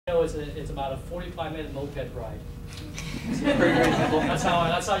It's about a 45-minute moped ride. It's very simple. That's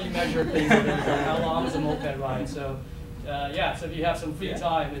how you measure things. How long is a moped ride? So yeah. So if you have some free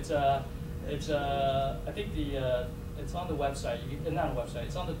time, it's I think it's on the website. Not on the website.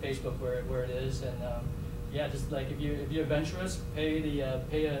 It's on the Facebook where it is. And yeah, just like if you're adventurous,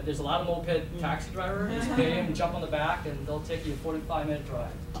 there's a lot of moped taxi drivers. Just pay them, jump on the back, and they'll take you a 45-minute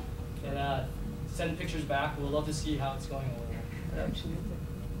drive. And send pictures back. We'll love to see how it's going over there. Absolutely.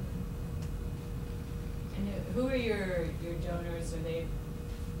 And who are your donors? Are they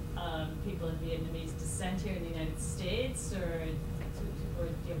people of Vietnamese descent here in the United States, or do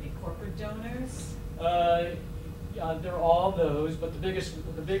you have any corporate donors? Yeah, they're all those, but the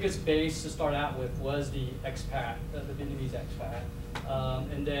biggest base to start out with was the expat, the Vietnamese expat,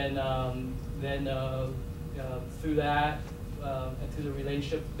 and then through that and through the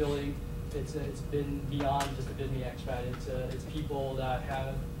relationship building, it's been beyond just the Vietnamese expat. It's people that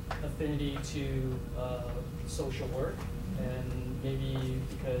have affinity to social work, and maybe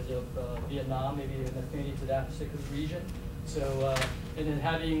because of Vietnam, maybe an affinity to that particular region. So, and then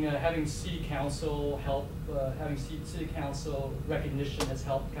having city council help, having city council recognition has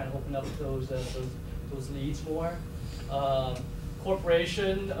helped kind of open up those leads more.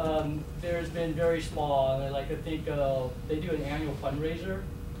 Corporation, there's been very small. Like I think they do an annual fundraiser,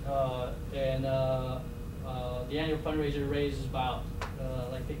 and the annual fundraiser raises about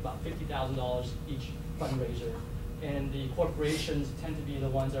I think about $50,000 each fundraiser, and the corporations tend to be the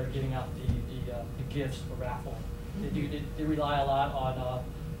ones that are giving out the gifts for raffle. They rely a lot on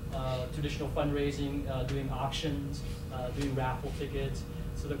traditional fundraising, doing auctions, doing raffle tickets.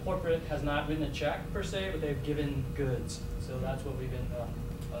 So the corporate has not written a check per se, but they've given goods. So that's what we've been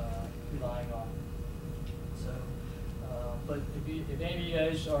relying on. So, but if any of you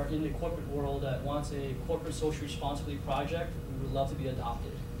guys are in the corporate world that wants a corporate social responsibility project, we would love to be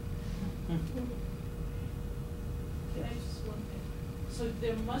adopted. Can I just one thing? So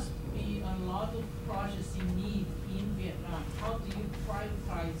there must be a lot of projects in need in Vietnam. How do you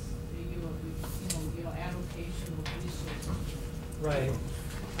prioritize your allocation of resources? Right.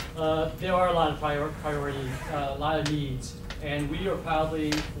 There are a lot of priority, a lot of needs, and we are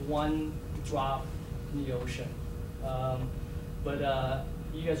probably one drop in the ocean. But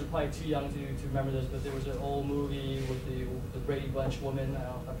you guys are probably too young to remember this, but there was an old movie with the Brady Bunch woman. I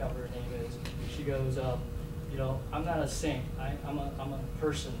don't know what her name is. She goes, you know, I'm not a saint. I'm a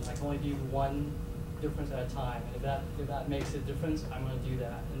person. I can only do one difference at a time. And if that makes a difference, I'm going to do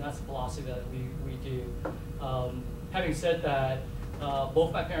that. And that's the philosophy that we do. Having said that,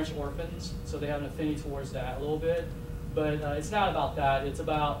 both my parents are orphans, so they have an affinity towards that a little bit. But it's not about that. It's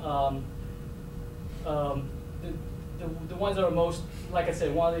about the ones that are most, like I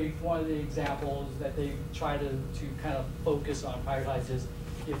said, one of the examples that they try to kind of focus on, prioritize is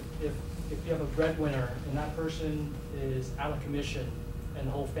if you have a breadwinner and that person is out of commission and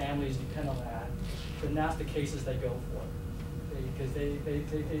the whole family is dependent on that, then that's the cases they go for. Because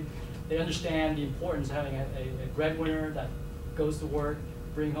they understand the importance of having a breadwinner that goes to work,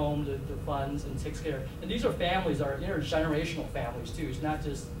 bring home the funds, and takes care. And these are families that are intergenerational families too. It's not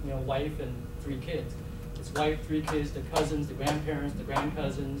just wife and 3 kids. It's wife, 3 kids, the cousins, the grandparents, the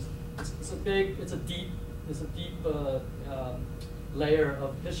grandcousins. It's a deep layer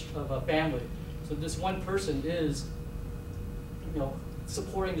of a family. So this one person is,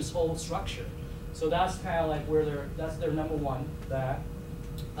 supporting this whole structure. So that's kind of like that's their number one. That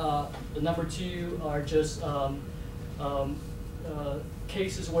the number 2 are just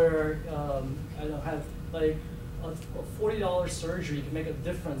cases where I don't have like a $40 surgery can make a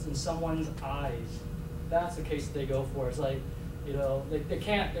difference in someone's eyes. That's the case that they go for. It's like, they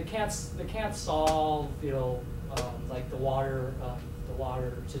can't solve, like the water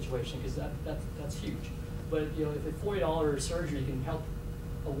situation, because that's huge. But if a $40 surgery can help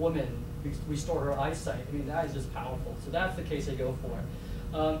a woman restore her eyesight, I mean, that is just powerful. So that's the case they go for.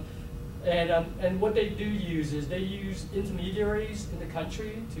 And what they do use is they use intermediaries in the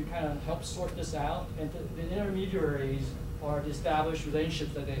country to kind of help sort this out. And the intermediaries are the established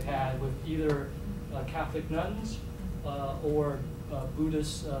relationships that they've had with either Catholic nuns or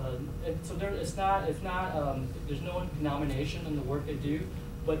Buddhist. So there's no denomination in the work they do,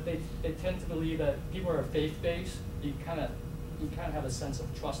 but they tend to believe that people are faith-based. You kind of have a sense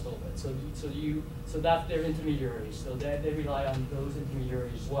of trust a little bit. So that's their intermediaries. So they rely on those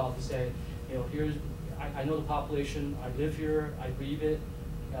intermediaries as well to say, I know the population, I live here, I breathe it.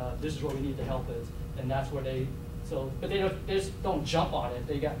 This is what we need to help with, and that's where but they just don't jump on it.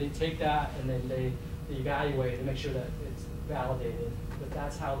 They take that and then they evaluate to make sure that it's validated. But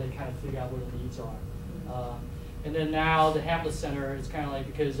that's how they kind of figure out where the needs are. And then now the Hamlet Center is kind of like,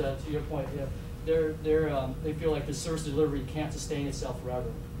 because to your point, you know, they feel like the service delivery can't sustain itself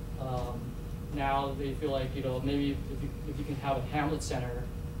forever. Now they feel like, you know, maybe if you can have a Hamlet Center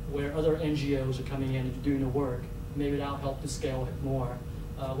where other NGOs are coming in and doing the work, maybe that'll help to scale it more.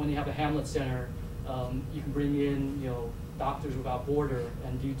 When you have a Hamlet Center, you can bring in, you know, Doctors Without Borders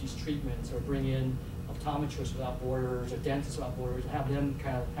and do these treatments, or bring in optometrists without borders or dentists without borders, and have them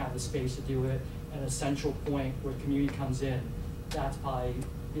kind of have the space to do it at a central point where the community comes in. That's probably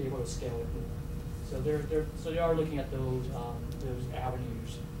be able to scale it more. So they are looking at those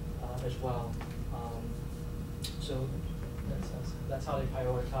avenues as well. So that's how they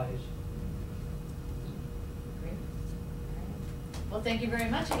prioritize. Great. Well, thank you very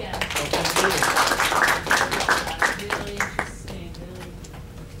much again. So thank you. Really interesting.